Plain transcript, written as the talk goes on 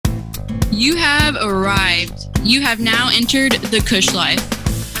You have arrived. You have now entered the Kush Life.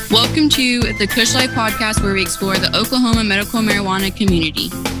 Welcome to the Kush Life podcast, where we explore the Oklahoma medical marijuana community.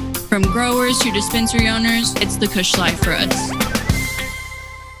 From growers to dispensary owners, it's the Kush Life for us.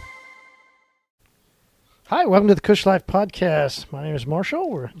 Hi, welcome to the Kush Life podcast. My name is Marshall.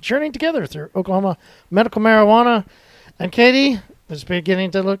 We're journeying together through Oklahoma medical marijuana. And Katie, this is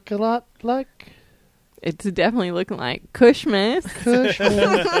beginning to look a lot like... It's definitely looking like Kushmas.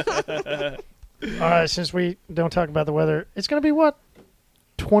 All right, since we don't talk about the weather, it's going to be, what,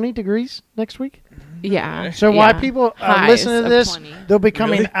 20 degrees next week? Yeah. So why people listen to this, 20. they'll be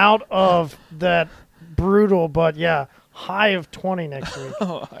coming out of that brutal, but yeah, high of 20 next week.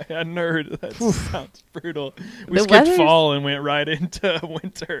 Oh, I hadn't heard. That sounds brutal. We The skipped weather's- fall and went right into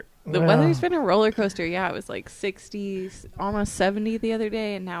winter. The Yeah. weather's been a roller coaster. Yeah, it was like 60, almost 70 the other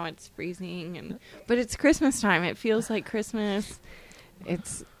day, and now it's freezing. But it's Christmas time. It feels like Christmas.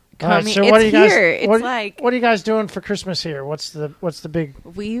 It's All right, coming. so It's what are you guys? here. It's what, like what are you guys doing for Christmas here? What's the big?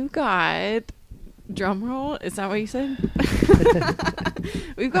 we've got. Drum roll. Is that what you said?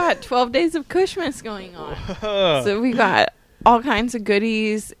 We've got 12 days of Kushmas going on. So we've got all kinds of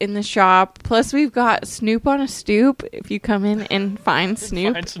goodies in the shop. Plus, we've got Snoop on a stoop. If you come in and find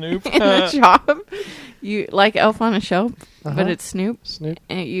Snoop, Find Snoop. in the shop, you like Elf on a Shelf, Uh-huh. but it's Snoop, Snoop.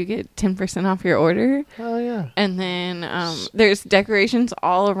 and you get 10% off your order. Oh yeah. And then there's decorations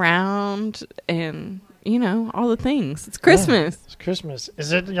all around, and all the things. It's Christmas. It's Christmas.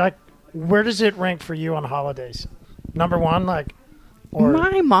 Is it like? Where does it rank for you on holidays? Number one, like, or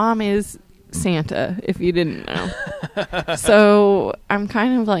My mom is Santa, if you didn't know. So I'm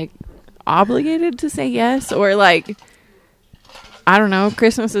kind of like obligated to say yes, or like, I don't know.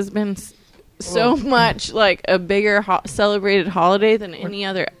 Christmas has been so much like a bigger celebrated holiday than any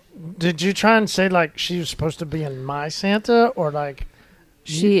other. did you try and say like she was supposed to be in my Santa or like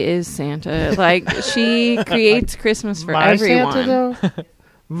She is Santa. Like, she creates Christmas for my everyone. Santa though?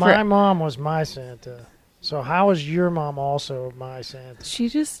 My For- mom was my Santa. So how is your mom also my Santa? She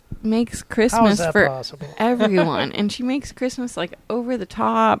just makes How is Christmas that for possible? everyone. And she makes Christmas like over the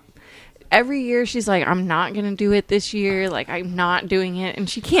top. Every year she's like, I'm not going to do it this year. Like, I'm not doing it. And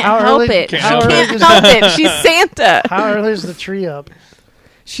she can't How help early- it. She how early can't does- help it. She's Santa. How early is the tree up?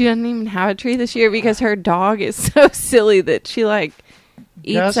 She doesn't even have a tree this year because her dog is so silly that she like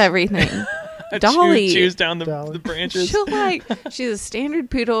eats Yes. everything. Dolly. Chews down Dolly. the branches. She's a standard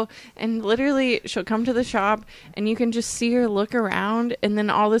poodle, and literally she'll come to the shop and you can just see her look around and then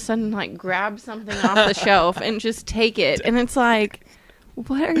all of a sudden like grab something off the shelf and just take it. And it's like,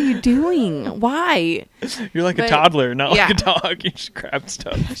 what are you doing? Why? You're like a But- toddler, not yeah. like a dog. You just grab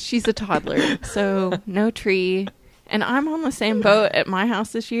stuff. She's a toddler, so no tree. And I'm on the same boat at my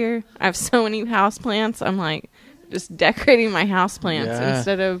house this year. I have so many house plants. I'm like just decorating my house plants Yeah.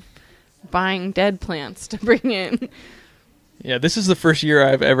 instead of buying dead plants to bring in. Yeah, this is the first year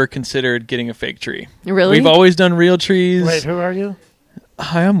I've ever considered getting a fake tree. Really? We've always done real trees. Wait, who are you?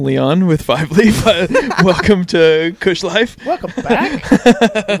 Hi, I'm Leon with Five Leaf. Welcome to Kush Life. Welcome back.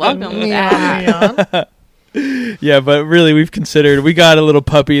 Welcome back. Leon. Yeah, but really, we got a little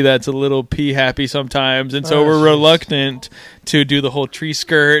puppy that's a little pee happy sometimes, and so Oh, we're jeez. reluctant to do the whole tree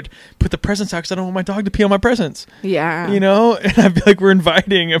skirt, put the presents out because I don't want my dog to pee on my presents. Yeah. You know, and I feel like we're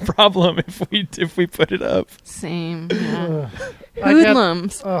inviting a problem if we put it up. Same. Yeah. I got-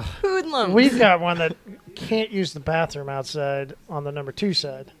 Hoodlums. ugh. Hoodlums. We've got one that can't use the bathroom outside on the number 2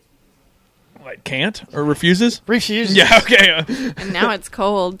 side. Like can't or refuses? Refuses. Yeah, okay. And now it's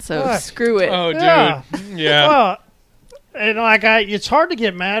cold, so Ugh. screw it. Oh, Yeah. dude. Yeah. Well, and like it's hard to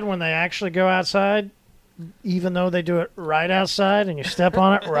get mad when they actually go outside, even though they do it right outside, and you step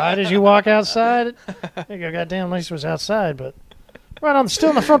on it right as you walk outside. You go, goddamn, at least it was outside, but right on, still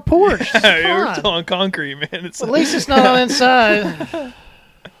on the front porch. Come You're on. still on concrete, man. It's At least it's not on the inside.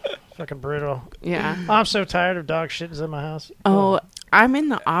 Fucking brutal. Yeah. I'm so tired of dog shit in my house. Oh, I'm in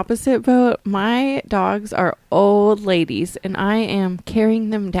the opposite boat. My dogs are old ladies, and I am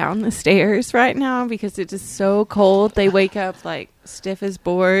carrying them down the stairs right now because it is so cold. They wake up like stiff as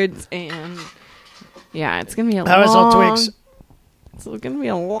boards, and yeah, it's gonna be a How is old long. Twigs? It's gonna be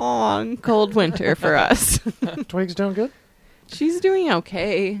a long, cold winter for us. Twigs doing good? She's doing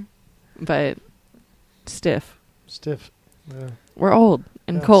okay, but stiff. Stiff. Yeah. We're old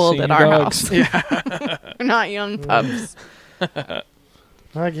and Yeah, cold Senior at our dogs. house. Yeah. We're not young pups.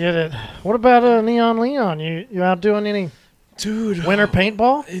 I get it. What about Neon Leon? You out doing any Dude. winter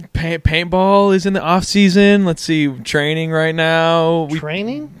paintball? Paintball is in the off season. Let's see, training right now.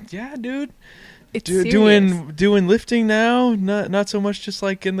 Training? Yeah, dude. It's Doing lifting now. Not so much just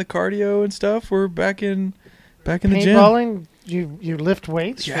like in the cardio and stuff. We're back in the gym. Paintballing? You lift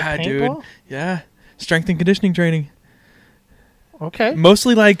weights for Yeah, paintball? dude. Yeah. Strength and conditioning training. Okay.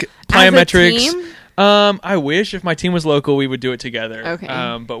 Mostly like As a plyometrics. team? I wish if my team was local, we would do it together. Okay.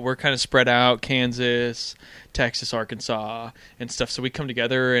 But we're kind of spread out, Kansas, Texas, Arkansas, and stuff. So we come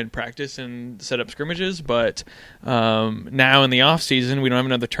together and practice and set up scrimmages. But now in the off season, we don't have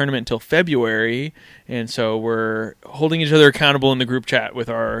another tournament until February, and so we're holding each other accountable in the group chat with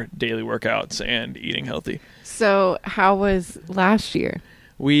our daily workouts and eating healthy. So how was last year?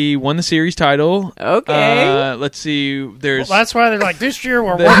 We won the series title. Okay. Let's see. There's Well, that's why they're like, this year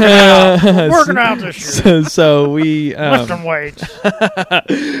we're working out. We're working out this year. so we Lifting weights.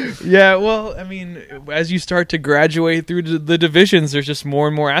 yeah, well, I mean, as you start to graduate through the divisions, there's just more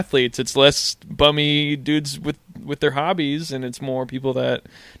and more athletes. It's less bummy dudes with their hobbies, and it's more people that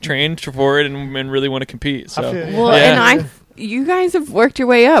train for it and really want to compete. So, I feel you. Well, yeah. and you guys have worked your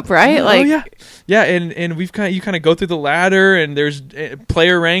way up, right? Oh, yeah, and you kind of go through the ladder, and there's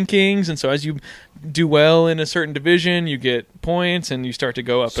player rankings, and so as you do well in a certain division, you get points, and you start to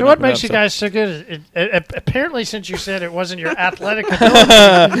go up. So what makes you guys so good? Apparently, since you said it wasn't your athletic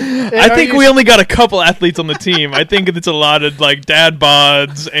ability, I think we only got a couple athletes on the team. I think it's a lot of like dad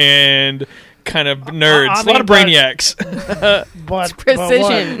bods and kind of nerds, a lot of brainiacs. But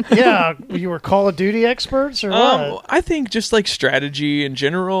precision. what? Yeah, you were Call of Duty experts or what? I think just like strategy in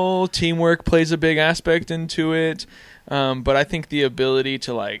general, teamwork plays a big aspect into it. But I think the ability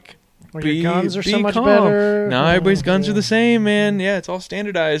to like Well, your guns are so much calm. better. No, everybody's guns Yeah. are the same, man. Yeah, it's all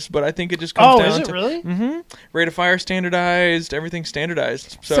standardized, but I think it just comes down is to it really? Mm-hmm. Rate of fire standardized, everything's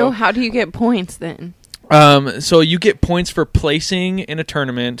standardized. So how do you get points then? So you get points for placing in a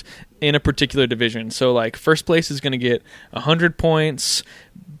tournament in a particular division. So like first place is going to get 100 points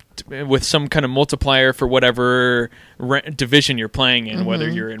with some kind of multiplier for whatever division you're playing in. Whether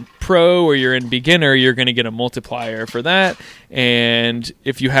you're in pro or you're in beginner, you're going to get a multiplier for that. And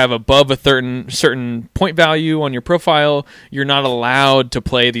if you have above a certain point value on your profile, you're not allowed to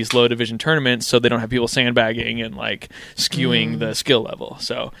play these low division tournaments, so they don't have people sandbagging and like skewing the skill level.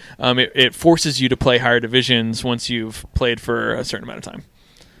 So it forces you to play higher divisions once you've played for a certain amount of time.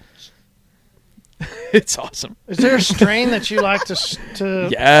 It's awesome. Is there a strain that you like to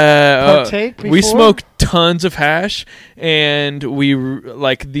partake before? We smoke tons of hash, and we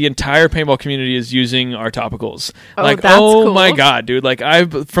like the entire paintball community is using our topicals. Oh, like, that's cool. My god, dude! Like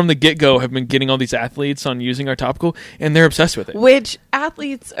I've from the get go have been getting all these athletes on using our topical, and they're obsessed with it. Which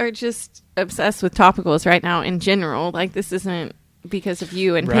athletes are just obsessed with topicals right now in general. Like this isn't because of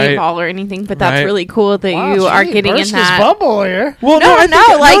you and Right. paintball or anything, but that's Right. really cool that Wow, you are gee, getting in burst that. this bubble here. Well, No, I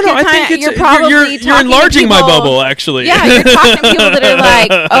think, like, you're I think kinda- it's you're probably you're talking to enlarging my people- bubble. Actually, Yeah, you're talking to people that are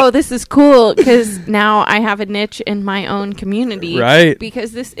like, "Oh, this is cool because now I have a niche in my own community." Right.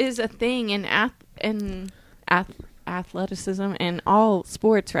 Because this is a thing in athleticism and all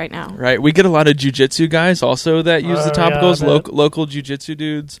sports right now. Right, we get a lot of jiu-jitsu guys also that use the Oh, yeah, topicals, I bet. local jiu-jitsu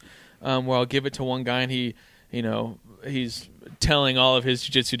dudes, where I'll give it to one guy and he's telling all of his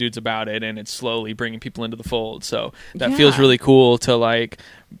jiu-jitsu dudes about it, and it's slowly bringing people into the fold. So that feels Yeah. really cool to like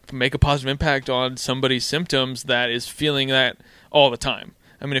make a positive impact on somebody's symptoms that is feeling that all the time.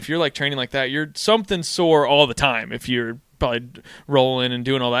 I mean, if you're like training like that, you're something sore all the time. If you're probably rolling and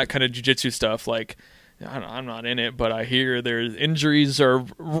doing all that kind of jiu-jitsu stuff, like I'm not in it, but I hear there's injuries are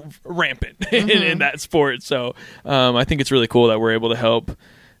rampant in that sport. So I think it's really cool that we're able to help.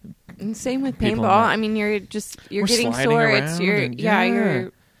 And same with People in paintball. that. I mean, you're We're getting sliding sore. It's around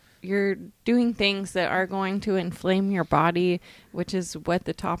and- you're doing things that are going to inflame your body, which is what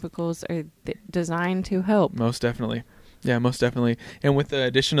the topicals are designed to help. Most definitely. Yeah, most definitely. And with the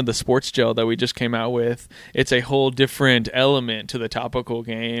addition of the sports gel that we just came out with, it's a whole different element to the topical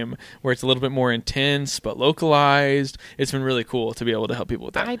game where it's a little bit more intense but localized. It's been really cool to be able to help people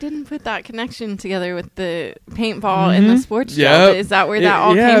with that. I didn't put that connection together with the paintball and the sports gel. Yep. Is that where that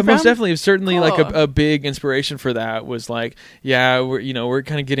all yeah, came from? most definitely. It was certainly like Cool. a big inspiration for that was like, yeah, we're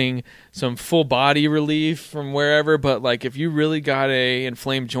kind of getting some full body relief from wherever, but like if you really got a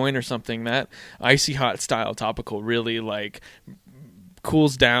inflamed joint or something, that icy hot style topical really like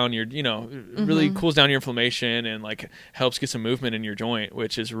cools down your really cools down your inflammation and like helps get some movement in your joint,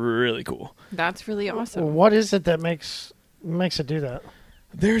 which is really cool. That's really awesome. What is it that makes it do that?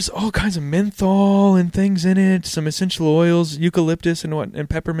 There's all kinds of menthol and things in it, some essential oils, eucalyptus and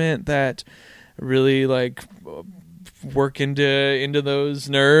peppermint that really like work into those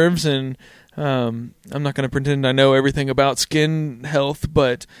nerves. And I'm not going to pretend I know everything about skin health,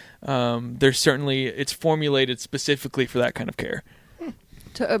 but there's certainly it's formulated specifically for that kind of care.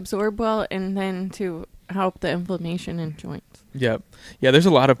 To absorb well and then to help the inflammation in joints. Yep. Yeah, there's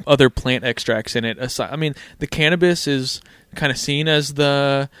a lot of other plant extracts in it. I mean, the cannabis is kind of seen as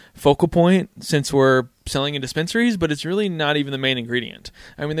the focal point since we're selling in dispensaries, but it's really not even the main ingredient.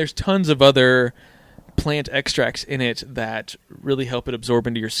 I mean, there's tons of other plant extracts in it that really help it absorb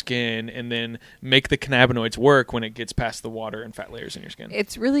into your skin and then make the cannabinoids work when it gets past the water and fat layers in your skin.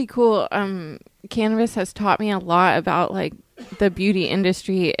 It's really cool. Cannabis has taught me a lot about like the beauty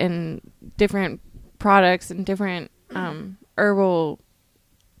industry and different products and different herbal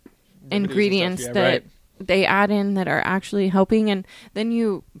ingredients that they add in that are actually helping. And then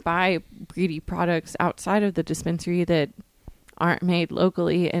you buy beauty products outside of the dispensary that aren't made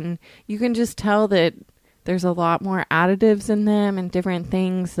locally, and you can just tell that there's a lot more additives in them and different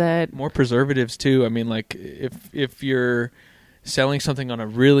things that more preservatives too. I mean, like if you're selling something on a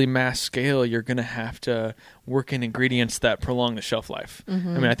really mass scale, you're going to have to work in ingredients that prolong the shelf life. I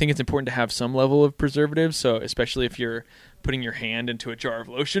mean, I think it's important to have some level of preservatives. So especially if you're putting your hand into a jar of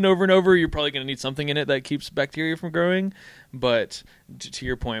lotion over and over, you're probably going to need something in it that keeps bacteria from growing. But to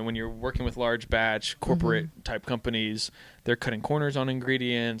your point, when you're working with large batch corporate type companies, they're cutting corners on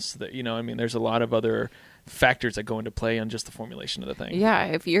ingredients that, you know, I mean, there's a lot of other factors that go into play on just the formulation of the thing. Yeah.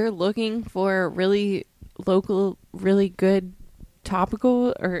 If you're looking for really local, really good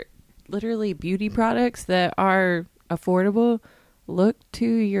topical or literally beauty products that are affordable, look to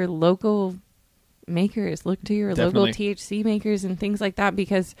your local makers, look to your local THC makers and things like that,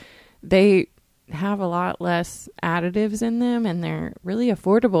 because they have a lot less additives in them and they're really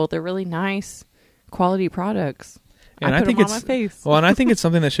affordable. They're really nice quality products. And I think it's on my face. Well, and I think it's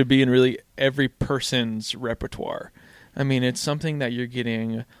something that should be in really every person's repertoire. I mean, it's something that you're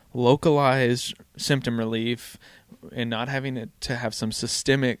getting localized symptom relief and not having it to have some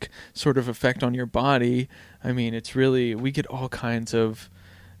systemic sort of effect on your body. I mean, it's really, we get all kinds of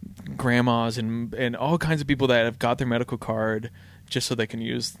grandmas and all kinds of people that have got their medical card just so they can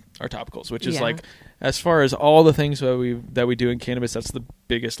use our topicals, which is like, as far as all the things that we do in cannabis, that's the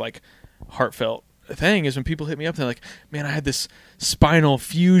biggest like heartfelt thing is when people hit me up, they're like, man, I had this spinal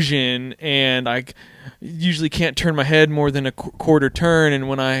fusion and I usually can't turn my head more than a quarter turn, and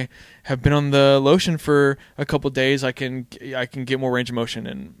when I have been on the lotion for a couple of days, I can get more range of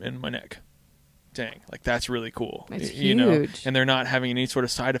motion in my neck. Dang, like that's really cool. It's huge. Know, and they're not having any sort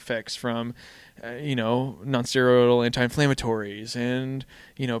of side effects from non-steroidal anti-inflammatories and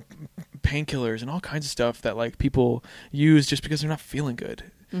painkillers and all kinds of stuff that like people use just because they're not feeling good.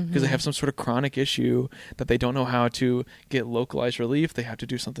 Because they have some sort of chronic issue that they don't know how to get localized relief. They have to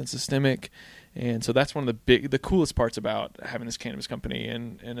do something systemic. And so that's one of the coolest parts about having this cannabis company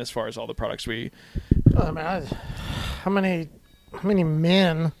and as far as all the products we... how many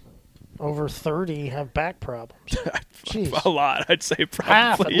men over 30 have back problems? A lot, I'd say probably.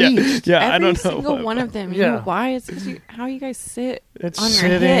 Half, at least. Yeah, Every I don't know. Every single one of them. You know why? It's how you guys sit it's on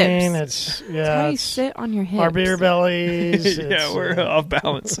sitting, your hips. It's how you sit on your hips. Our beer bellies. Yeah, we're off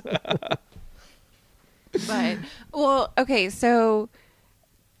balance. But, well, okay, so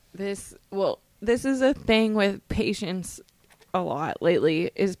this is a thing with patients a lot lately,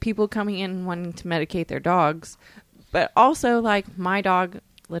 is people coming in wanting to medicate their dogs. But also, like, my dog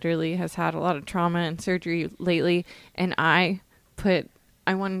literally has had a lot of trauma and surgery lately, and I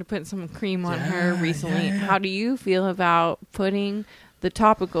wanted to put some cream on her recently. Yeah. How do you feel about putting the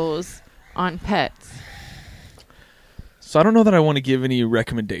topicals on pets? So I don't know that I want to give any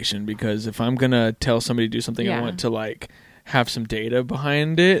recommendation, because if I'm going to tell somebody to do something, I want to like have some data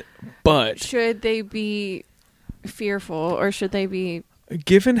behind it. But should they be fearful, or should they be,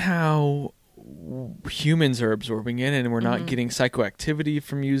 given how humans are absorbing it and we're not getting psychoactivity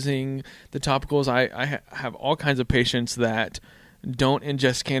from using the topicals, I have all kinds of patients that don't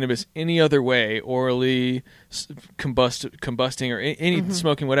ingest cannabis any other way, orally, combusting or any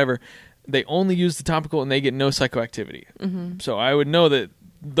smoking, whatever. They only use the topical and they get no psychoactivity. So I would know that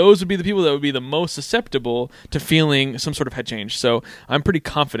those would be the people that would be the most susceptible to feeling some sort of head change. So I'm pretty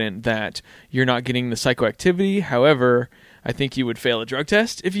confident that you're not getting the psychoactivity. However, I think you would fail a drug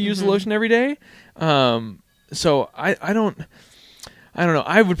test if you use the lotion every day. So I don't know.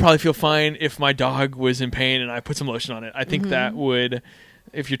 I would probably feel fine if my dog was in pain and I put some lotion on it. I think that would,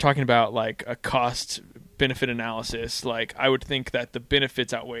 if you're talking about like a cost benefit analysis, like I would think that the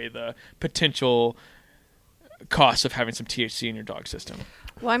benefits outweigh the potential costs of having some THC in your dog system.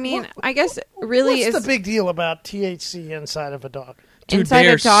 Well, I mean, I guess really what's the big deal about THC inside of a dog? Dude, inside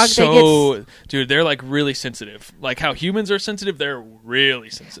a dog, dude, they're like really sensitive. Like how humans are sensitive, they're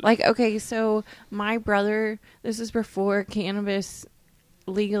really sensitive. Like, okay, so my brother, this is before cannabis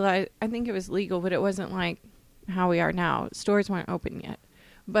legalized. I think it was legal, but it wasn't like how we are now. Stores weren't open yet.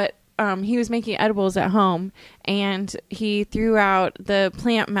 But he was making edibles at home, and he threw out the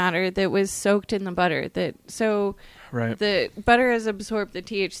plant matter that was soaked in the butter. Right. The butter has absorbed the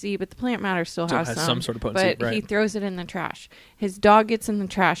THC, but the plant matter still has some sort of potency, But right. he throws it in the trash. His dog gets in the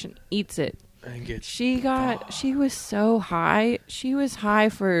trash and eats it. She was so high. She was high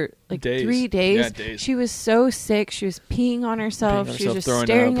for like Days. 3 days. Yeah, days. She was so sick. She was peeing on herself. She was just throwing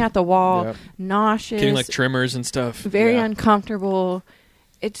staring up. at the wall, Yep. nauseous, Getting like tremors and stuff. very Yeah. uncomfortable.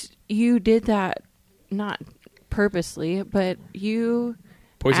 You did that not purposely, but you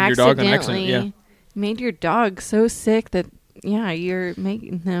Poisoned your dog on accident. accidentally Yeah. made your dog so sick that you're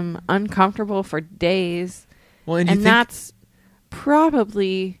making them uncomfortable for days. Well, and That's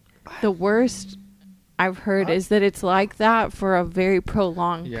probably the worst I've heard is that it's like that for a very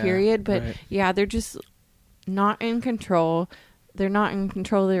prolonged period. But right. they're just not in control. They're not in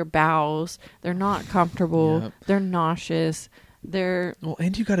control of their bowels. They're not comfortable. Yep. They're nauseous.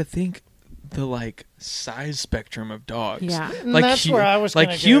 And you got to think the like size spectrum of dogs. Yeah. And that's where I was like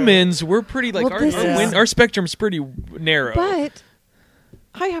gonna go. humans. We're pretty like Well, our spectrum's pretty narrow. But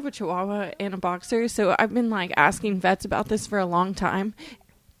I have a Chihuahua and a Boxer, so I've been like asking vets about this for a long time,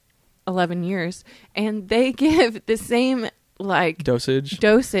 11 years, and they give the same like dosage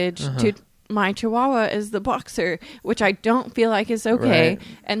to my Chihuahua as the Boxer, which I don't feel like is okay. Right.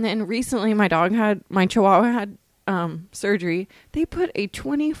 And then recently my Chihuahua had surgery. They put a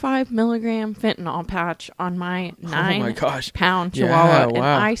 25 milligram fentanyl patch on my 9-pound Chihuahua, Yeah, wow. and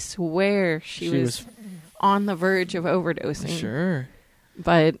I swear she was on the verge of overdosing. Sure.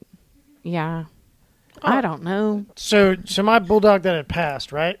 But yeah, I don't know. So my bulldog that had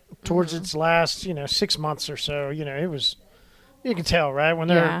passed, right, towards its last, 6 months or so, it was, you can tell, right, when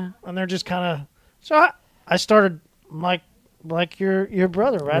they're just kind of. So I started like your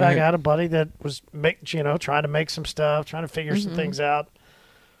brother, right? I got a buddy that was trying to make some stuff, trying to figure some things out.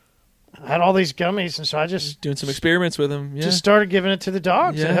 I had all these gummies, and so I just doing some experiments with them. Yeah. just started giving it to the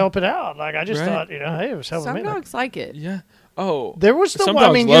dogs to Yeah. help it out. Like I just thought, hey, it was helping Some me. dogs like it. Yeah. Oh, There was the some one. dogs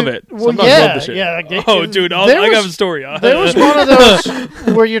I mean, love it. Well, Some dogs love the shit. Yeah. Like, Dude, I there have was- a story. There was one of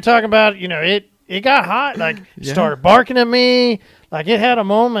those where you're talking about, it got hot, like it started barking at me, like it had a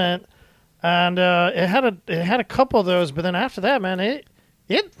moment, and it had a couple of those, but then after that, man, it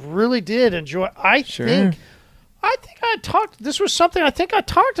really did enjoy. I think I talked. This was something I think I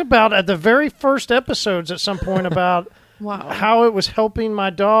talked about at the very first episodes at some point about. Wow. How it was helping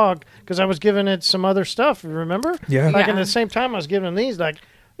my dog because I was giving it some other stuff. You remember? Yeah. Like at Yeah. the same time I was giving these, like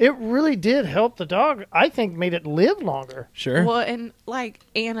it really did help the dog. I think made it live longer. Sure. Well, and like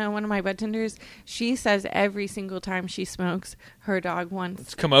Anna, one of my bud tenders, she says every single time she smokes, her dog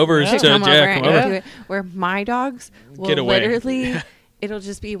wants Come over Yeah. to to come over come and over. do it. Where my dogs will Get away. literally, it'll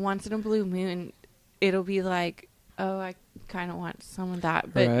just be once in a blue moon. It'll be like, oh, I kind of want some of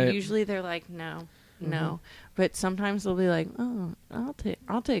that, but Right. usually they're like, no. But sometimes they'll be like, "Oh, I'll take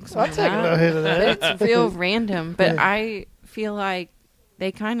some I'll of take a that." little hit of that. But it's real random. But I feel like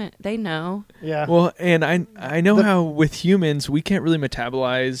they know. Yeah. Well, and I know how with humans we can't really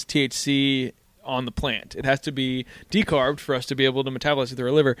metabolize THC on the plant. It has to be decarbed for us to be able to metabolize it through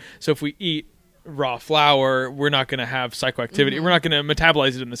our liver. So if we eat raw flour, we're not going to have psychoactivity. We're not going to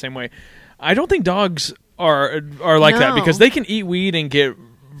metabolize it in the same way. I don't think dogs are like that No. because they can eat weed and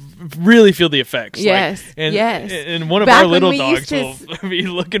really feel the effects. Yes, and, yes. And one of Back our when little we dogs used will be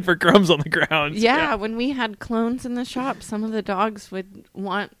looking for crumbs on the ground. Yeah, when we had clones in the shop, some of the dogs would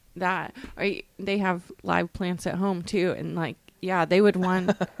want that. Or they have live plants at home too, and they would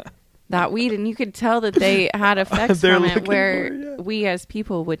want that weed, and you could tell that they had effects They're from it looking where for it, yeah. we as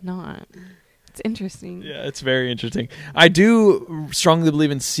people would not. It's interesting. Yeah, it's very interesting. I do strongly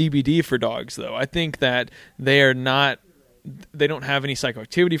believe in CBD for dogs, though. I think that they don't have any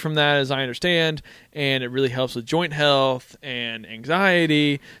psychoactivity from that, as I understand, and it really helps with joint health and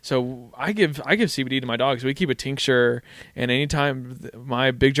anxiety. So I give CBD to my dogs. We keep a tincture, and anytime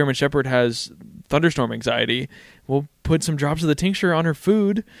my big German Shepherd has thunderstorm anxiety, we'll put some drops of the tincture on her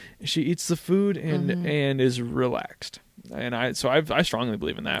food. She eats the food and is relaxed. And I strongly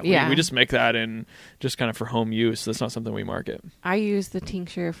believe in that. Yeah. We just make that in just kind of for home use. That's not something we market. I use the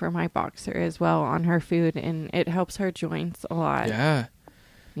tincture for my Boxer as well on her food, and it helps her joints a lot. Yeah.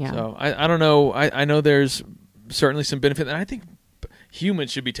 Yeah. So I don't know. I know there's certainly some benefit, and I think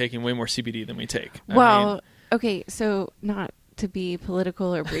humans should be taking way more CBD than we take. Okay, so not to be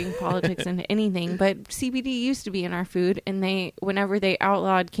political or bring politics into anything, but CBD used to be in our food, and whenever they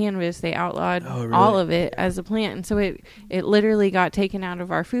outlawed cannabis, they outlawed all of it as a plant, and so it literally got taken out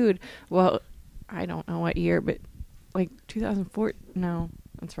of our food. Well, I don't know what year, but like 2004. No,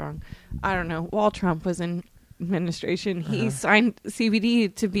 that's wrong. I don't know. While Trump was in administration, he signed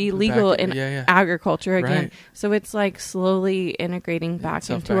CBD to be legal in yeah. agriculture again. Right. So it's like slowly integrating back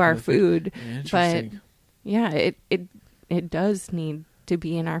Itself into back our into food. food. But Interesting. yeah, it does need to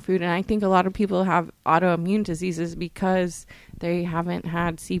be in our food. And I think a lot of people have autoimmune diseases because they haven't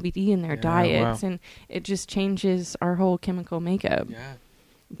had CBD in their diets. Wow. And it just changes our whole chemical makeup. Yeah.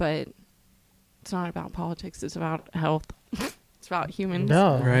 But it's not about politics. It's about health. It's about humans.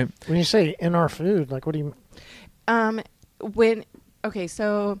 No. Right. When you say in our food, like what do you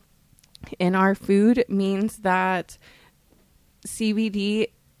So in our food means that CBD,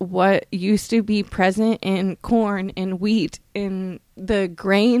 what used to be present in corn and wheat, in the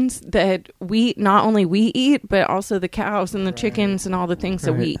grains that not only we eat, but also the cows and the chickens and all the things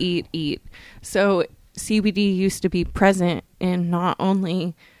that we eat. So CBD used to be present in not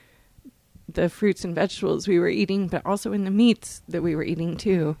only the fruits and vegetables we were eating, but also in the meats that we were eating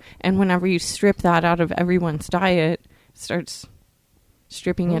too. And whenever you strip that out of everyone's diet, it starts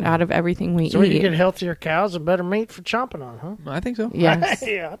stripping it out of everything we So eat. you get healthier cows and better meat for chomping on, huh? I think so. Yes.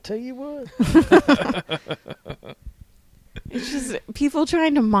 Yeah, I'll tell you what. It's just people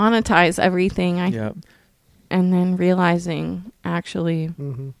trying to monetize everything Yeah. and then realizing actually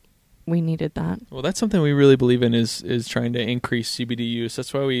Mm-hmm. we needed that. Well, that's something we really believe in is trying to increase CBD use.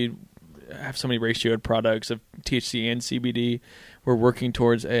 That's why we have so many ratioed products of THC and CBD. We're working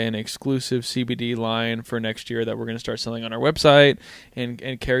towards an exclusive CBD line for next year that we're going to start selling on our website and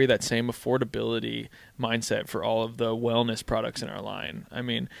carry that same affordability mindset for all of the wellness products in our line. I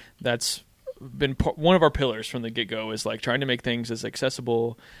mean, that's been one of our pillars from the get-go is like trying to make things as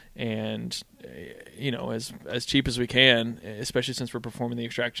accessible and as cheap as we can, especially since we're performing the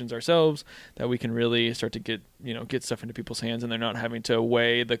extractions ourselves, that we can really start to get stuff into people's hands and they're not having to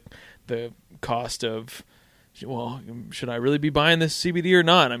weigh the cost of, well, should I really be buying this CBD or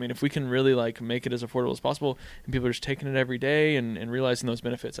not? I mean, if we can really like make it as affordable as possible and people are just taking it every day and realizing those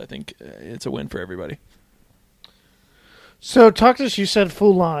benefits, I think it's a win for everybody. So talk to us. You said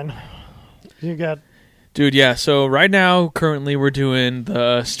full line. You got... Dude, yeah. So right now, currently, we're doing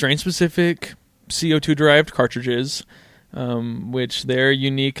the strain-specific CO2-derived cartridges, which they're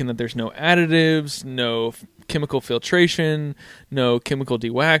unique in that there's no additives, no chemical filtration, no chemical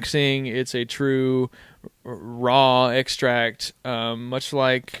dewaxing. It's a true raw extract, much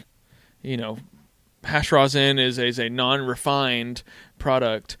like, hash rosin is a non-refined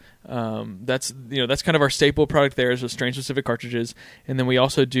product. That's kind of our staple product there is with strain-specific cartridges. And then we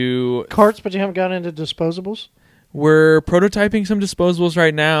also do carts, but you haven't got into disposables? We're prototyping some disposables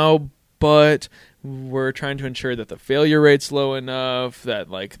right now, but we're trying to ensure that the failure rate's low enough, that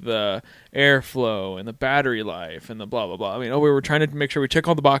like the airflow and the battery life and the blah, blah, blah. I mean, we were trying to make sure we check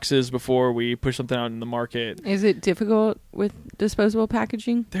all the boxes before we push something out in the market. Is it difficult with disposable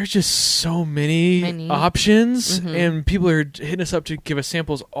packaging? There's just so many options, and people are hitting us up to give us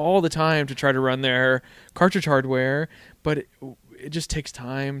samples all the time to try to run their cartridge hardware, but it just takes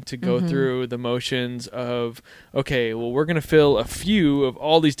time to go through the motions of, okay, well, we're going to fill a few of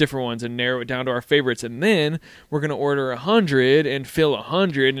all these different ones and narrow it down to our favorites, and then we're going to order 100 and fill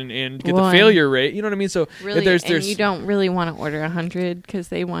 100 and get the failure rate. You know what I mean? So really, there's you don't really want to order 100 because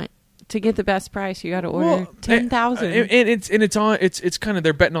they want to get the best price. You got to order 10,000, and it's kind of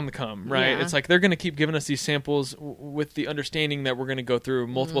they're betting on the come, right? Yeah. It's like they're going to keep giving us these samples with the understanding that we're going to go through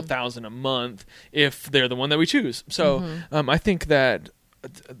multiple thousand a month if they're the one that we choose. So I think that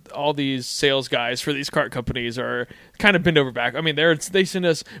all these sales guys for these cart companies are kind of bend over back. I mean, they send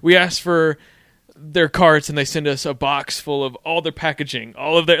us. We ask for their carts and they send us a box full of all their packaging,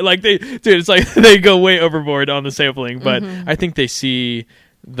 all of their it's like they go way overboard on the sampling. But I think they see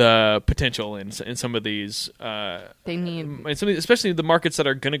the potential in some of these they need, and some of these, especially the markets that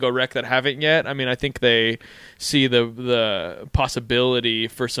are going to go rec that haven't yet. I mean, I think they see the possibility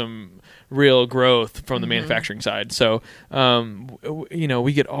for some real growth from the manufacturing side. So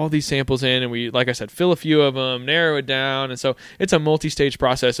we get all these samples in and we, like I said, fill a few of them, narrow it down, and so it's a multi-stage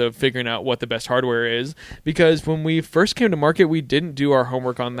process of figuring out what the best hardware is, because when we first came to market we didn't do our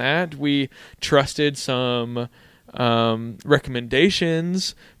homework on that. We trusted some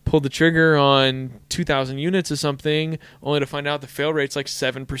recommendations, pulled the trigger on 2,000 units or something, only to find out the fail rate's like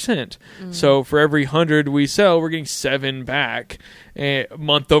 7%. So for every 100 we sell, we're getting 7 back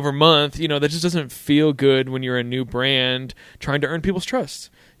month over month. That just doesn't feel good when you're a new brand trying to earn people's trust.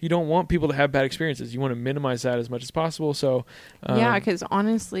 You don't want people to have bad experiences. You want to minimize that as much as possible. So yeah, because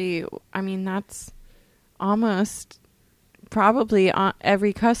honestly, I mean, that's almost probably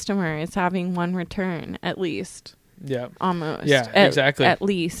every customer is having one return at least. Yeah. Almost. Yeah, exactly. At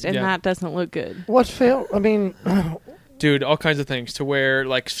least. And that doesn't look good. What fail? I mean, Dude, all kinds of things to where,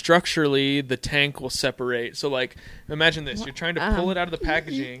 like, structurally the tank will separate. So, like, imagine this: you're trying to pull it out of the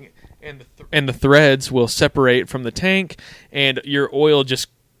packaging, and the threads will separate from the tank, and your oil just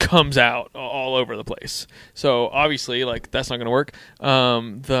comes out all over the place. So obviously, like, that's not going to work.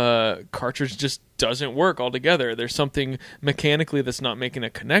 The cartridge just doesn't work altogether. There's something mechanically that's not making a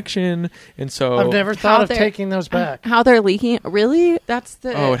connection, and so I've never thought of taking those back. How they're leaking? Really? That's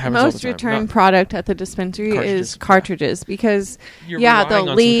the it happens all the most time. returned product at the dispensary is cartridges because You're they'll relying on some kind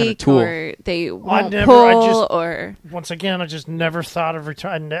of leak tool. or they won't I pull or. Once again, I just never thought of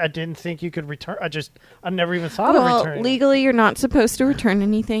return. I didn't think you could return. I never even thought of Well, returning. legally, you're not supposed to return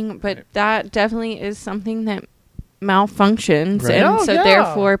anything, but that definitely is something that malfunctions, Right. and Oh, so yeah.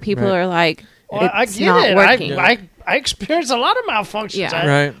 therefore people Right. are like, Well, I it's get not it. working. I experienced a lot of malfunctions. Yeah.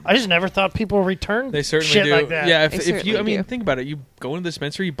 Right. I just never thought people returned They certainly shit do. like that. Yeah, They if you, certainly I mean, do. think about it. You go into the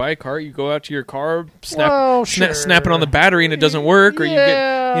dispensary, you buy a cart, you go out to your car, Well, sure. snap it on the battery, and it doesn't work, or you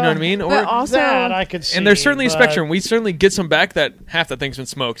Yeah. know what I mean? Or But also, that I could see. and there's certainly a but- spectrum. We certainly get some back that half the thing's been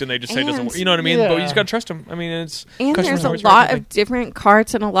smoked, and they just say it doesn't And- work. You know what I mean? But you Yeah. just got to trust them. I mean, it's and customers there's a always lot right, of different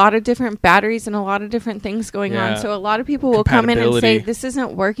carts and a lot of different batteries and a lot of different things going Yeah. on. So a lot of people will come in and say Compatibility. this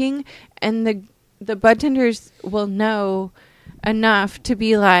isn't working, and the bud tenders will know enough to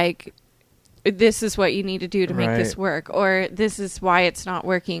be like, this is what you need to do to make this Right. work, or this is why it's not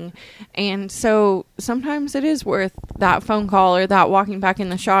working. And so sometimes it is worth that phone call or that walking back in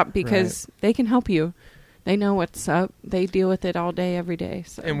the shop because they can help you. They know what's up. They deal with it all day, every day.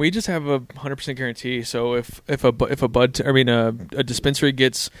 So. And we just have a 100% guarantee. So if a dispensary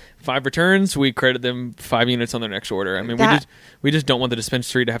gets 5 returns, we credit them 5 units on their next order. I mean, we just don't want the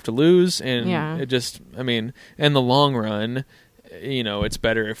dispensary to have to lose, and Yeah. it just, I mean, in the long run, you know, it's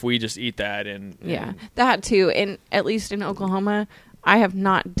better if we just eat that and Yeah, that too. And at least in Oklahoma, I have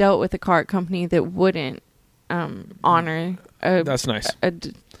not dealt with a cart company that wouldn't honor that's nice. a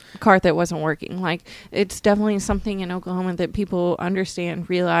cart that wasn't working. Like, it's definitely something in Oklahoma that people understand,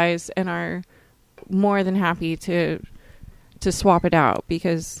 realize, and are more than happy to swap it out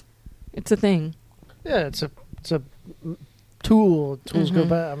because it's a thing. Yeah, it's a tool. Tools go Mhm.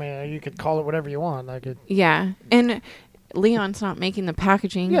 back. I mean, you could call it whatever you want. I could. Yeah, and Leon's not making the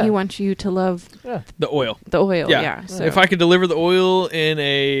packaging. Yeah. He wants you to love The oil. the oil. Yeah. Yeah. So If I could deliver the oil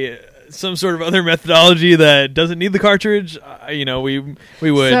in some sort of other methodology that doesn't need the cartridge, we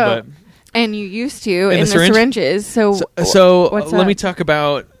would. So, but and you used to in the the syringe? syringes. So what's let me up? talk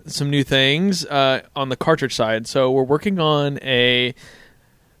about some new things on the cartridge side. So we're working on a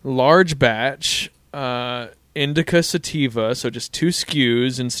large batch indica sativa, so just 2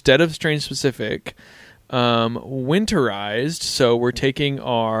 SKUs instead of strain specific, winterized. So we're taking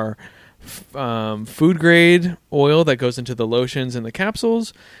our food grade oil that goes into the lotions and the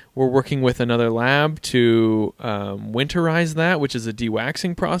capsules. We're working with another lab to winterize that, which is a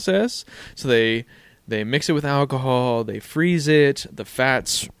dewaxing process. So they mix it with alcohol, they freeze it, the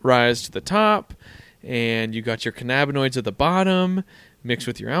fats rise to the top, and you got your cannabinoids at the bottom, mixed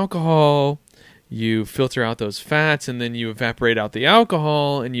with your alcohol. You filter out those fats, and then you evaporate out the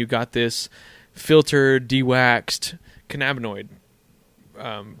alcohol, and you got this filtered, dewaxed cannabinoid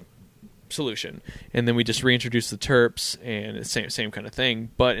solution. And then we just reintroduce the terps, and it's same kind of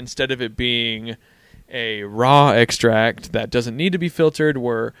thing. But instead of it being a raw extract that doesn't need to be filtered,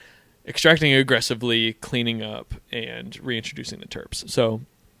 we're extracting aggressively, cleaning up, and reintroducing the terps. So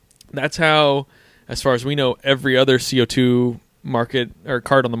that's how, as far as we know, every other CO2 market or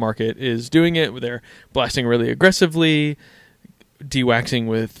cart on the market is doing it. They're blasting really aggressively, dewaxing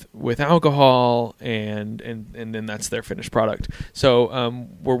with alcohol, and then that's their finished product. So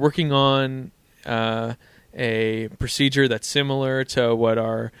we're working on a procedure that's similar to what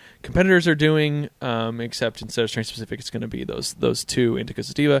our competitors are doing, except instead of strain specific, it's going to be those 2 indica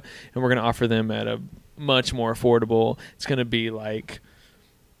sativa, and we're going to offer them at a much more affordable. It's going to be like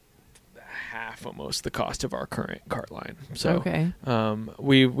half almost the cost of our current cart line. So Okay.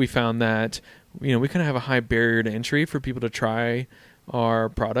 we found that we kind of have a high barrier to entry for people to try our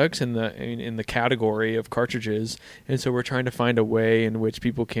products in the category of cartridges, and so we're trying to find a way in which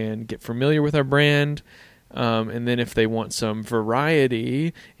people can get familiar with our brand, and then if they want some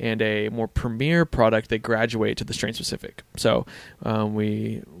variety and a more premier product, they graduate to the strain specific. So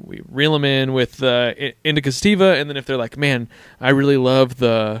we reel them in with the indica sativa, and then if they're like, man, I really love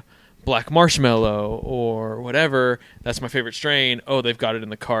the black marshmallow or whatever, that's my favorite strain. Oh, they've got it in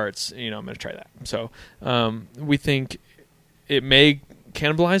the carts. I'm going to try that. So we think it may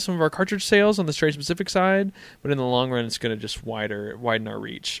cannibalize some of our cartridge sales on the strain specific side, but in the long run, it's going to just widen our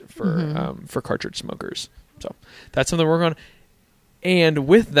reach for cartridge smokers. So that's something we're working on. And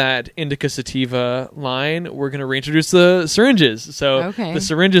with that indica sativa line, we're going to reintroduce the syringes. So Okay. the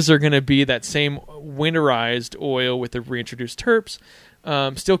syringes are going to be that same winterized oil with the reintroduced terps.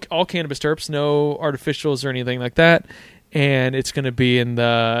 Still all cannabis terps, no artificials or anything like that. And it's going to be in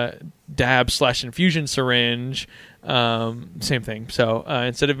the dab/infusion syringe. Same thing. So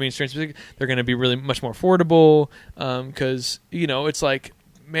instead of being strain specific, they're going to be really much more affordable. Because it's like,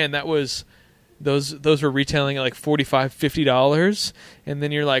 man, that was those were retailing at like $45-$50, and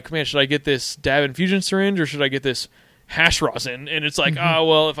then you're like, man, should I get this dab infusion syringe or should I get this hash rosin? And it's like, oh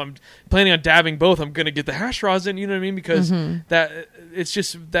well, if I'm planning on dabbing both, I'm going to get the hash rosin. You know what I mean? Because that it's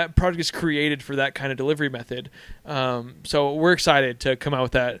just that product is created for that kind of delivery method. So we're excited to come out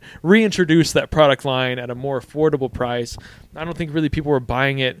with that, reintroduce that product line at a more affordable price. I don't think really people were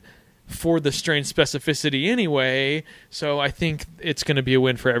buying it for the strain specificity anyway, so I think it's going to be a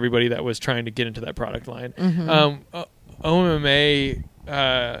win for everybody that was trying to get into that product line. OMMA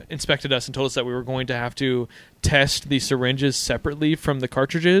inspected us and told us that we were going to have to test the syringes separately from the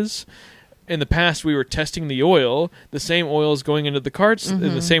cartridges. In the past, we were testing the oil. The same oil is going into the carts, and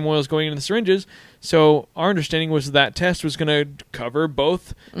the same oil is going into the syringes. So our understanding was that test was going to cover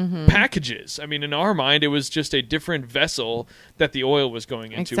both packages. I mean, in our mind, it was just a different vessel that the oil was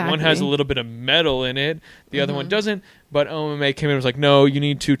going into. Exactly. One has a little bit of metal in it. The other one doesn't. But OMMA came in and was like, no, you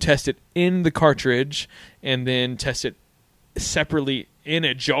need to test it in the cartridge and then test it separately in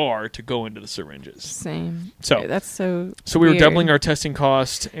a jar to go into the syringes. Same. So that's so. So we were weird. doubling our testing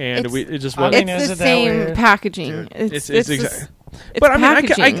cost, and it just wasn't. mean, It's isn't the that same weird? packaging. It's exactly. But I mean,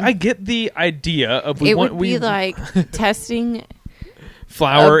 packaging. I get the idea of It would be like testing.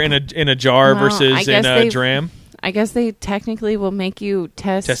 flour in a jar Well, versus I in guess a they've- dram. I guess they technically will make you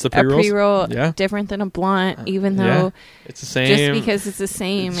test Test the a pre-rolls? pre-roll Yeah. different than a blunt, even Yeah. though It's the same. just because it's the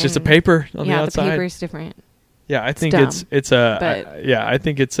same. it's just a and- paper on the yeah, outside. the paper's different. Yeah, I think dumb. it's a But- I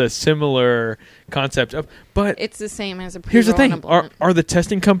think it's a similar concept of. But It's the same as a pre-roll here's the thing: and a blunt. are the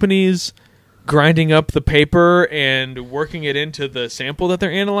testing companies grinding up the paper and working it into the sample that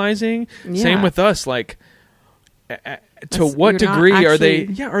they're analyzing? Yeah. Same with us, like. To That's- what you're not degree are they?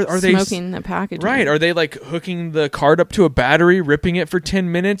 actually Yeah, are they smoking the packaging? right? Are they like hooking the card up to a battery, ripping it for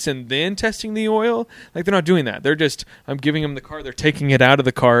 10 minutes, and then testing the oil? Like they're not doing that. They're just I'm giving them the cart. They're taking it out of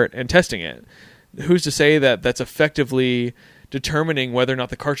the cart and testing it. Who's to say that that's effectively determining whether or not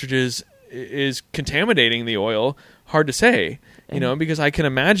the cartridges is contaminating the oil? Hard to say, because I can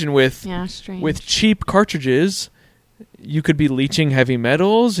imagine with strange. cheap cartridges, you could be leaching heavy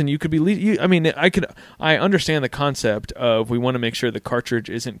metals, and you could be. I understand the concept of we want to make sure the cartridge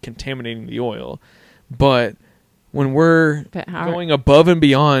isn't contaminating the oil, but when we're going above and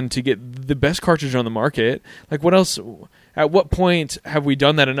beyond to get the best cartridge on the market, like what else? At what point have we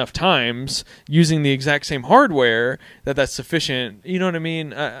done that enough times using the exact same hardware that's sufficient? You know what I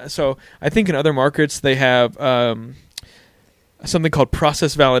mean? So I think in other markets they have something called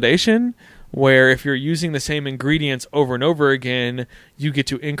process validation, where if you're using the same ingredients over and over again, you get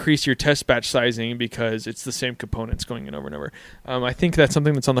to increase your test batch sizing because it's the same components going in over and over. I think that's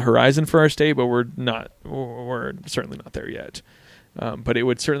something that's on the horizon for our state, but we're certainly not there yet. But it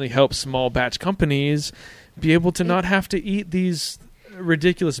would certainly help small batch companies be able to not have to eat these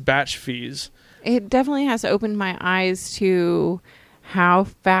ridiculous batch fees. It definitely has opened my eyes to how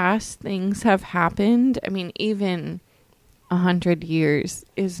fast things have happened. I mean, even 100 years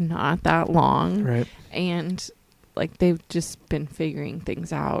is not that long. Right. And like they've just been figuring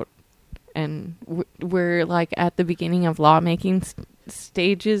things out. And we're like at the beginning of lawmaking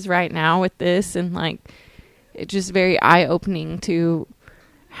stages right now with this. And like, it's just very eye-opening to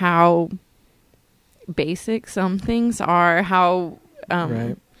how basic some things are, how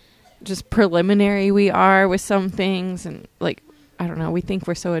just preliminary we are with some things. And like, I don't know, we think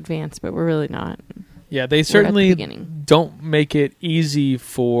we're so advanced, but we're really not. Yeah, they certainly don't make it easy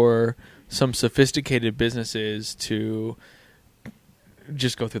for some sophisticated businesses to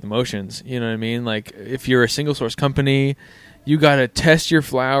just go through the motions. You know what I mean? Like if you're a single source company, you got to test your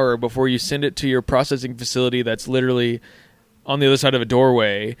flour before you send it to your processing facility that's literally on the other side of a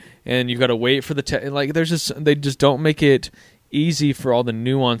doorway, and you got to wait for the they just don't make it easy for all the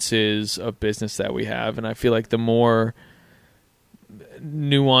nuances of business that we have. And I feel like the more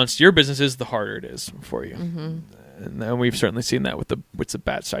nuanced your business is, the harder it is for you. And we've certainly seen that with the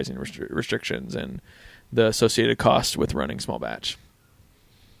batch sizing restrictions and the associated cost with running small batch.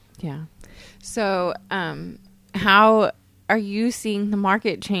 Yeah. So how are you seeing the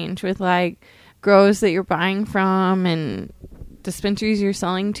market change with like grows that you're buying from and dispensaries you're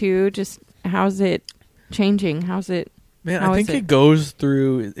selling to? Just how's it changing? How's it Man, How I is think it goes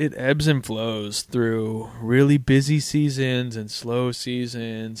through, it ebbs and flows through really busy seasons and slow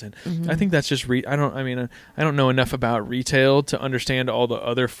seasons. And I think that's just, I don't know enough about retail to understand all the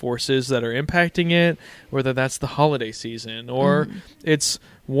other forces that are impacting it, whether that's the holiday season or it's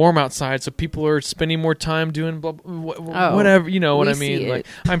warm outside, so people are spending more time doing whatever, you know what I mean? Like,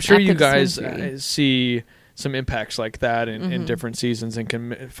 I'm sure you guys see some impacts like that in different seasons and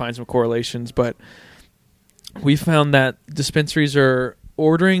can find some correlations, but we found that dispensaries are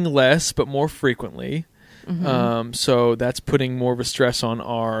ordering less but more frequently. So that's putting more of a stress on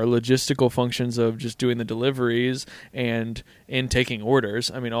our logistical functions of just doing the deliveries and in taking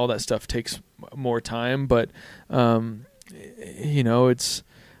orders. I mean, all that stuff takes more time, but you know,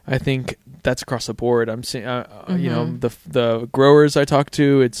 I think that's across the board. I'm seeing, you know, the growers I talk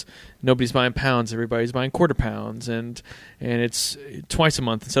to, it's nobody's buying pounds, everybody's buying quarter pounds, and it's twice a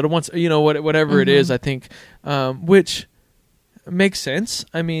month instead of once. You know, whatever it is. I think, which makes sense.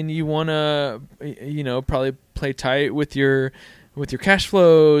 I mean, you want to, you know, probably play tight with your cash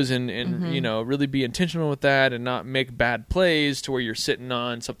flows and you know, really be intentional with that and not make bad plays to where you're sitting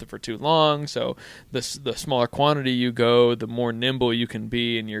on something for too long. So the smaller quantity you go, the more nimble you can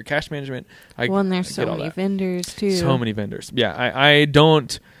be in your cash management. And there's so many vendors too. So many vendors. Yeah, I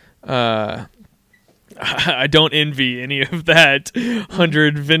don't I don't envy any of that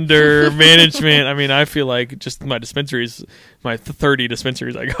 100 vendor management. I mean, I feel like just my dispensaries, my 30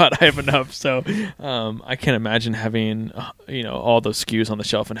 dispensaries I got, I have enough. So I can't imagine having, you know, all those SKUs on the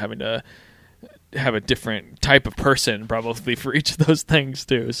shelf and having to have a different type of person probably for each of those things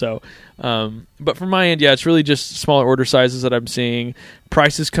too. So, but from my end, yeah, it's really just smaller order sizes that I'm seeing.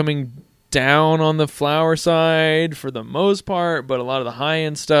 Prices coming down on the flower side for the most part, but a lot of the high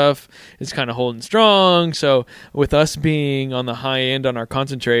end stuff is kind of holding strong. So with us being on the high end on our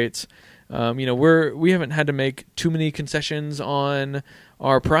concentrates, you know, we haven't had to make too many concessions on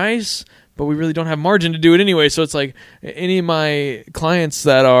our price, but we really don't have margin to do it anyway. So it's like any of my clients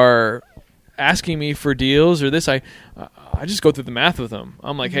that are asking me for deals or this, I just go through the math with them.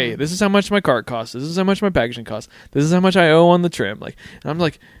 I'm like, hey, this is how much my cart costs. This is how much my packaging costs. This is how much I owe on the trim. Like, and I'm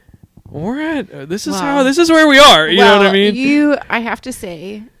like, this is where we are. You know what I mean? I have to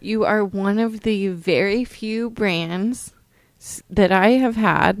say, you are one of the very few brands that I have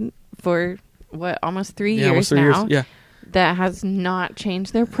had for almost 3 years now. Yeah. That has not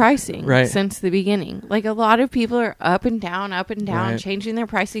changed their pricing since the beginning. Like, a lot of people are up and down, changing their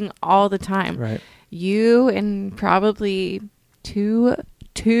pricing all the time. Right. You and probably two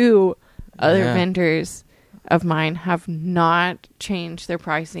other vendors of mine have not changed their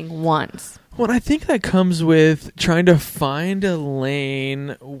pricing once. Well, I think that comes with trying to find a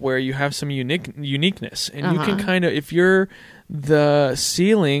lane where you have some uniqueness, and you can kind of, if you're the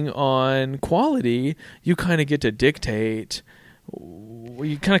ceiling on quality, you kind of get to dictate.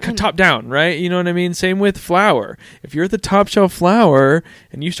 You kind of top down, right? You know what I mean? Same with flour. If you're the top shelf flour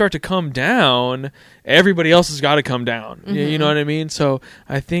and you start to come down, everybody else has got to come down. You know what I mean? So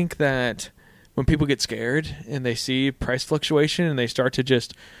I think that when people get scared and they see price fluctuation and they start to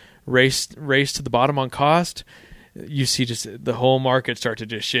just race to the bottom on cost, you see just the whole market start to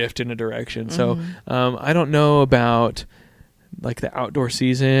just shift in a direction. So I don't know about like the outdoor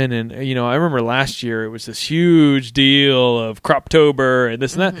season, and you know, I remember last year it was this huge deal of Croptober and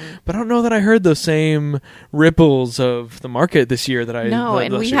this and that, but I don't know that I heard those same ripples of the market this year that I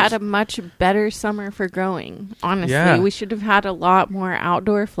and we had a much better summer for growing. Honestly, we should have had a lot more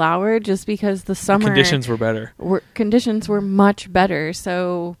outdoor flower just because the summer conditions were better. Conditions were much better.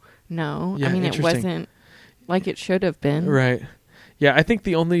 So no, I mean, it wasn't like it should have been. Right. Yeah, I think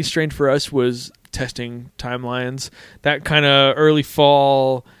the only strain for us was testing timelines. That kind of early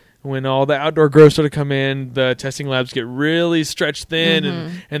fall, when all the outdoor growth started to come in, the testing labs get really stretched thin,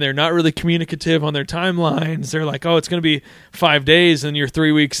 and they're not really communicative on their timelines. They're like, oh, it's going to be 5 days, and you're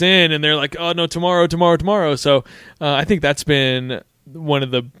 3 weeks in, and they're like, oh, no, tomorrow. So I think that's been one of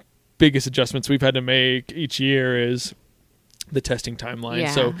the biggest adjustments we've had to make each year is the testing timeline.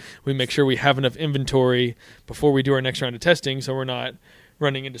 So we make sure we have enough inventory before we do our next round of testing, so we're not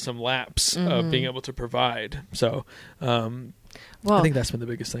running into some lapse of being able to provide. So I think that's been the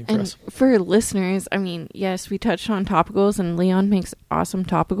biggest thing for us. For listeners, I mean, yes, we touched on topicals, and Leon makes awesome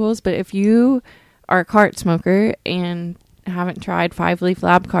topicals, but if you are a cart smoker and haven't tried 5-leaf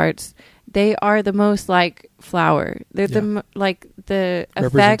lab carts, they are the most like flour. They're the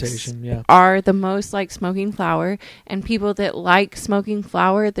effects are the most like smoking flour, and people that like smoking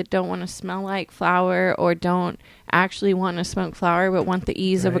flour that don't want to smell like flour or don't actually want to smoke flour but want the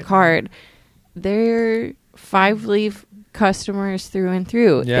ease of a cart, their 5-leaf customers through and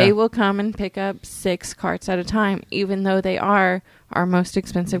through. Yeah. They will come and pick up 6 carts at a time, even though they are our most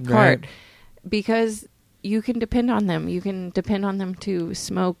expensive cart, Right. because you can depend on them. You can depend on them to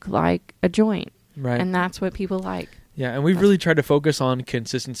smoke like a joint, Right. and that's what people like. Yeah, and we've really tried to focus on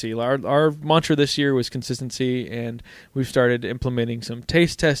consistency. Our mantra this year was consistency, and we've started implementing some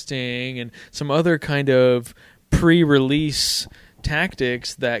taste testing and some other kind of pre-release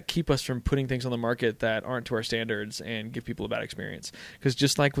tactics that keep us from putting things on the market that aren't to our standards and give people a bad experience. Because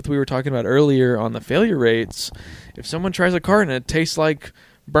just like what we were talking about earlier on the failure rates, if someone tries a cart and it tastes like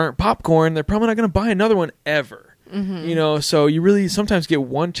burnt popcorn, they're probably not going to buy another one ever. You know, so you really sometimes get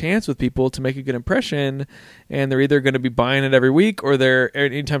one chance with people to make a good impression, and they're either going to be buying it every week, or they're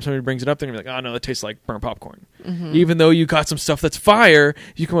anytime somebody brings it up, they're going to be like, oh no, that tastes like burnt popcorn. Even though you got some stuff that's fire,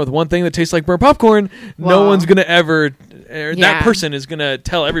 you come up with one thing that tastes like burnt popcorn, no Wow. one's going to ever, that Yeah. person is going to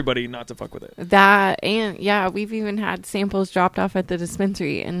tell everybody not to fuck with it. That, and yeah, we've even had samples dropped off at the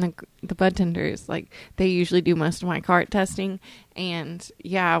dispensary, and the bud tenders, like, they usually do most of my cart testing, and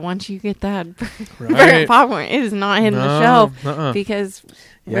yeah, once you get that Right. burnt popcorn, it is not hitting the shelf, because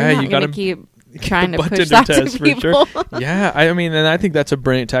Yeah, we're not you going gotta to keep trying to bud push tender that test to for sure. people. Yeah, I mean, and I think that's a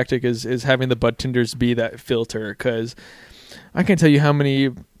brilliant tactic is having the bud tenders be that filter, because I can't tell you how many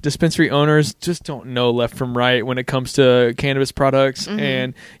dispensary owners just don't know left from right when it comes to cannabis products,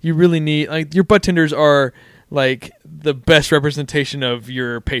 and you really need, like, your bud tenders are like the best representation of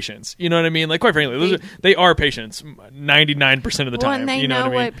your patients. You know what I mean? Like, quite frankly, they are patients 99% of the Well, time. and they you know know what I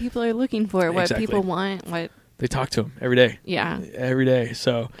mean? what people are looking for, what Exactly. people want, what, They talk to them every day. yeah. Every day.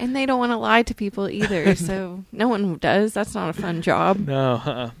 So And they don't want to lie to people either, so no one does. That's not a fun job.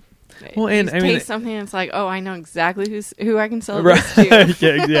 no. Well, and you I mean, taste something that's like, oh, I know exactly who I can sell right? this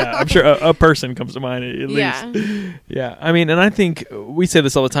to. yeah. I'm sure a person comes to mind at least. Yeah. Yeah, I mean, and I think we say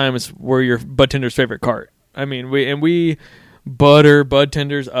this all the time: is we're your bud tender's favorite cart. I mean, we butter bud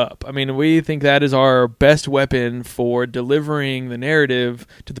tenders up. I mean, we think that is our best weapon for delivering the narrative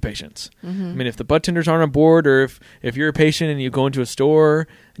to the patients. I mean, if the bud tenders aren't on board, or if you're a patient and you go into a store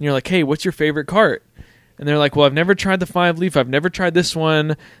and you're like, hey, what's your favorite cart? And they're like, well, I've never tried the 5-leaf. I've never tried this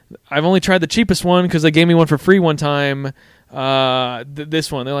one. I've only tried the cheapest one because they gave me one for free one time.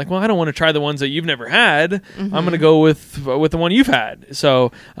 This one. They're like, well, I don't want to try the ones that you've never had. I'm going to go with the one you've had.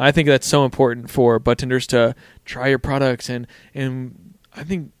 So I think that's so important for bud tenders to try your products. And I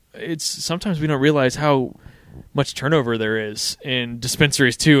think it's sometimes we don't realize how much turnover there is in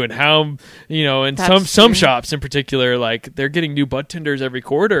dispensaries too, and how, you know, and That's some true. shops in particular, like, they're getting new bud tenders every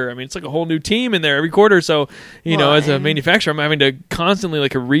quarter. I mean, it's like a whole new team in there every quarter. So, you know, Well, as a and- manufacturer, I'm having to constantly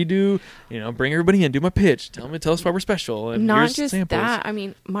like a redo, you know, bring everybody in, do my pitch, tell us why we're special, and Not here's just samples. that. I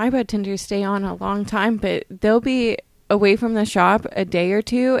mean, my bud tenders stay on a long time, but they'll be away from the shop a day or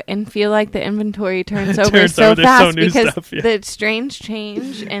two and feel like the inventory turns over Turns so over, there's so fast new because stuff, yeah. the strains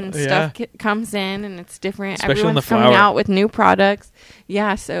change and Yeah. stuff comes in and it's different. Especially on the Everyone's coming flower. out with new products.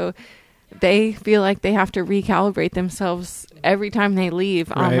 Yeah, so they feel like they have to recalibrate themselves every time they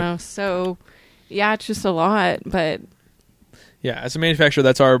leave Right. almost. So, yeah, it's just a lot, but Yeah, as a manufacturer,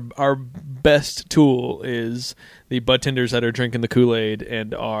 that's our best tool is the bud tenders that are drinking the Kool-Aid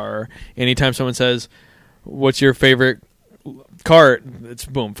and are, anytime someone says, what's your favorite cart? It's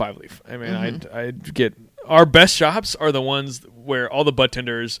boom, 5-leaf. I mean, I get, our best shops are the ones where all the bud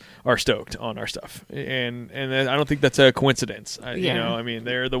tenders are stoked on our stuff. And I don't think that's a coincidence. You Yeah. know, I mean,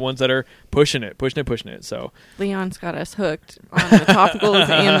 they're the ones that are pushing it. So Leon's got us hooked on the topicals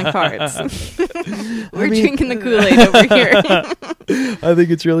and the carts. We're drinking the Kool-Aid over here. I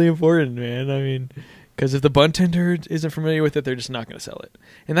think it's really important, man. I mean, because if the bud tender isn't familiar with it, they're just not going to sell it.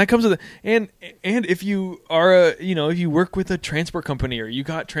 And that comes with and if you are if you work with a transport company, or you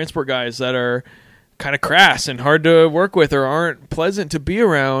got transport guys that are kind of crass and hard to work with or aren't pleasant to be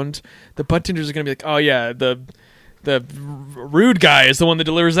around, the bud tenders are going to be like, oh yeah, the rude guy is the one that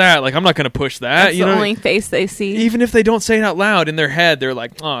delivers that. Like, I'm not going to push that. That's You the know, only face they see. even if they don't say it out loud in their head, they're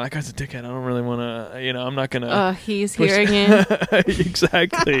like, oh, that guy's a dickhead. I don't really want to. I'm not going to. He's here again.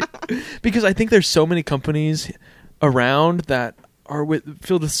 Exactly. Because I think there's so many companies around that are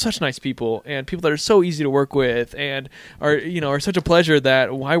filled with such nice people and people that are so easy to work with and are such a pleasure,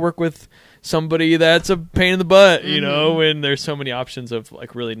 that why work with somebody that's a pain in the butt, you know, when there's so many options of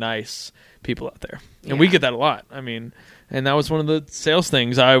like really nice people out there. And we Yeah. get that a lot. I mean, and that was one of the sales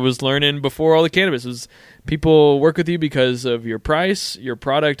things I was learning before all the cannabis was people work with you because of your price, your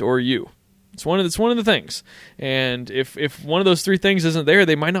product, or you. It's one of the things. And if one of those three things isn't there,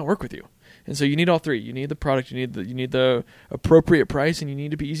 they might not work with you. And so you need all three. You need the product, you need the appropriate price, and you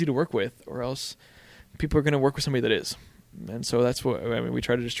need to be easy to work with, or else people are going to work with somebody that is. And so that's what, I mean, we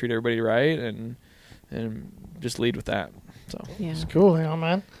try to just treat everybody right, and and just lead with that. So, Yeah. It's cool,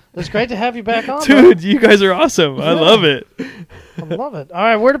 man. It's great to have you back on, dude, you guys are awesome. I love it. I love it. All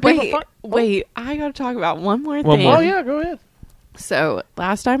right, where do people Wait, I got to talk about one more One thing. more. Oh, yeah, go ahead. So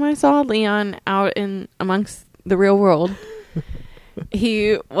last time I saw Leon out in amongst the real world,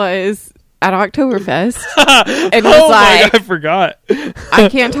 he was at Oktoberfest and was Oh my like, God, I forgot. I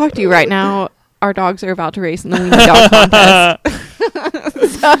can't talk to you right now. Our dogs are about to race in the Weenie Dog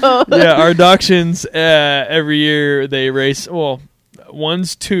Contest. So Yeah, our dachshunds, every year they race. Well,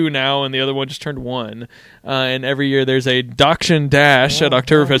 one's 2 now, and the other one just turned 1. And every year there's a Dachshund Dash at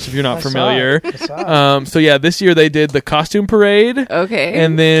Oktoberfest, if you're not familiar. So yeah, this year they did the costume parade. okay.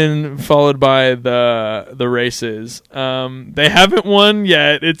 And then followed by the races. They haven't won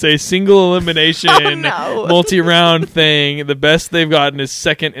yet. It's a single elimination no. multi-round thing. The best they've gotten is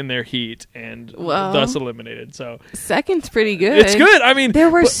second in their heat and Well, thus eliminated. So second's pretty good. it's good. I mean,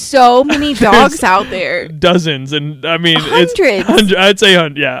 There were so many dogs out there. dozens, and I mean Hundreds. I'd say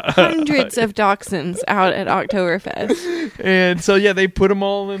yeah. Hundreds of dachshunds out at Oktoberfest. And so yeah, they put them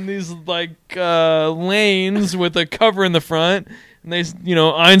all in these like lanes with a cover in the front, and they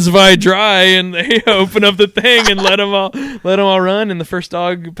eins zwei dry, and they open up the thing and let them all run, and the first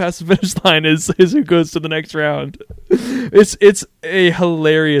dog past the finish line is who goes to the next round. It's a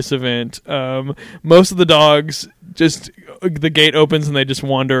hilarious event. Most of the dogs just the gate opens and they just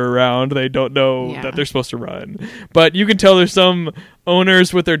wander around. They don't know that they're supposed to run, but you can tell there's some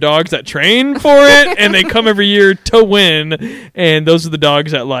owners with their dogs that train for it, and they come every year to win, and those are the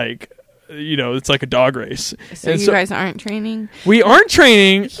dogs that it's like a dog race. So And you guys aren't training? we aren't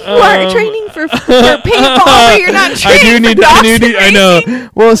training. You are training for paintball, but you're not training I know.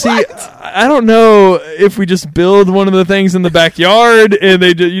 Well, see, I don't know if we just build one of the things in the backyard and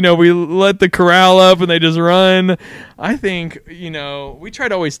they we let the corral up and they just run. I think, we try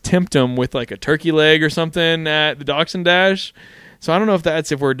to always tempt them with like a turkey leg or something at the Dachshund Dash. So I don't know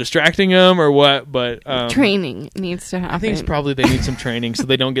if we're distracting them or what, but training needs to happen. I think it's probably they need some training so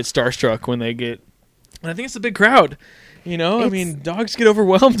they don't get starstruck when they get. And I think it's a big crowd. I mean, dogs get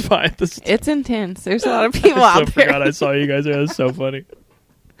overwhelmed by it. It's intense. There's a lot of people I out there. forgot I saw you guys there. That's so funny.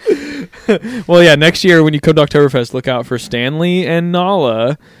 Well, yeah, next year when you come to Oktoberfest, look out for Stanley and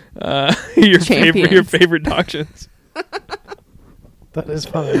Nala, your favorite dachshunds. That is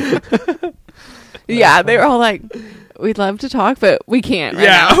funny. Yeah, they were all like, we'd love to talk, but we can't right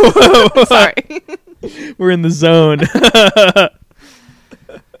Yeah. now. Sorry. We're in the zone.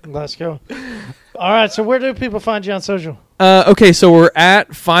 Let's go. All right, so where do people find you on social? Okay, so we're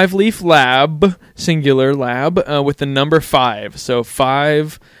at 5 Leaf Lab, singular lab, with the number 5. So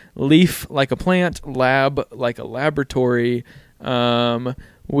 5 leaf like a plant, lab like a laboratory.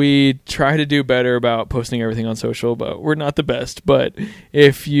 We try to do better about posting everything on social, but we're not the best. But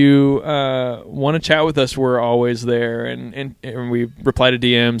if you want to chat with us, we're always there, and we reply to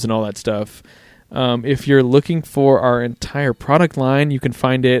DMs and all that stuff. If you're looking for our entire product line, you can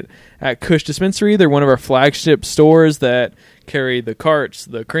find it at Kush Dispensary. They're one of our flagship stores that carry the carts,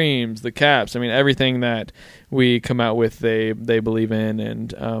 the creams, the caps. I mean, everything that we come out with, they believe in,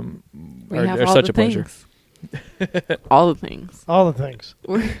 and are such a pleasure. All the things. All the things.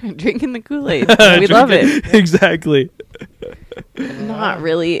 We're drinking the Kool-Aid. We love it. Exactly. Not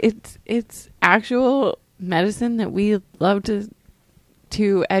really. It's actual medicine that we love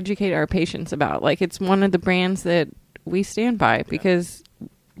to educate our patients about. Like, it's one of the brands that we stand by because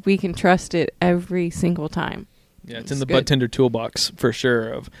we can trust it every single time. Yeah, it's in the Bud Tender toolbox for sure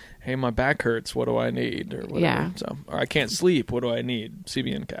of, hey, my back hurts, what do I need? Or whatever. Yeah. So, or I can't sleep, what do I need?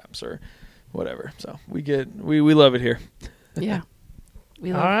 CBN caps or whatever. So we love it here. Yeah.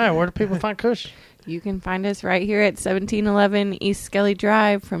 We All love right, it. where do people find Kush? You can find us right here at 1711 East Skelly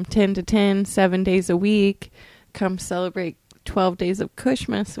Drive from 10 to 10, 7 days a week. Come celebrate 12 days of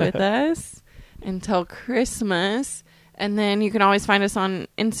Kushmas with us until Christmas. And then you can always find us on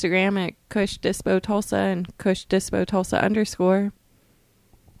Instagram at Kush Dispo Tulsa and Kush Dispo Tulsa _.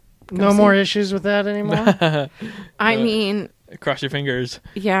 No more issues with that anymore? I mean, Cross your fingers.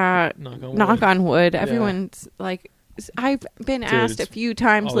 yeah, knock on wood. Yeah. Everyone's like, I've been Dude, asked a it's few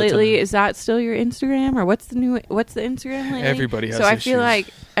times all the lately, time. is that still your Instagram or what's the Instagram lately? Everybody has So I feel issues. like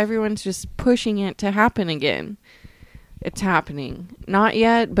everyone's just pushing it to happen again. It's happening. Not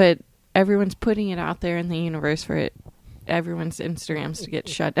yet, but everyone's putting it out there in the universe for it. Everyone's Instagrams to get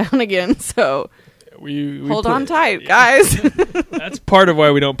shut down again. So we hold on tight, guys. That's part of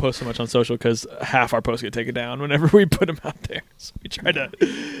why we don't post so much on social, because half our posts get taken down whenever we put them out there. So we try to.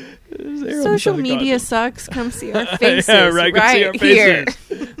 Social media sucks. Come see our faces. Yeah, right. Come see our here.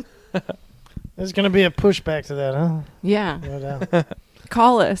 faces. There's going to be a pushback to that, huh? Yeah. No doubt.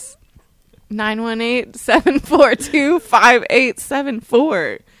 Call us.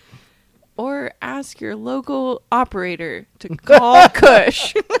 918-742-5874. Or ask your local operator to call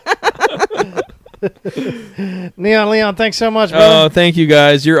Kush. Leon, thanks so much, Oh, brother. thank you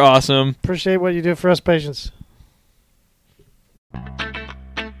guys. You're awesome. Appreciate what you do for us patients.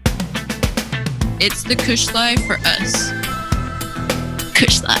 It's the Kush Life for us.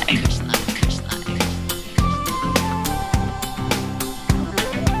 Kush Life.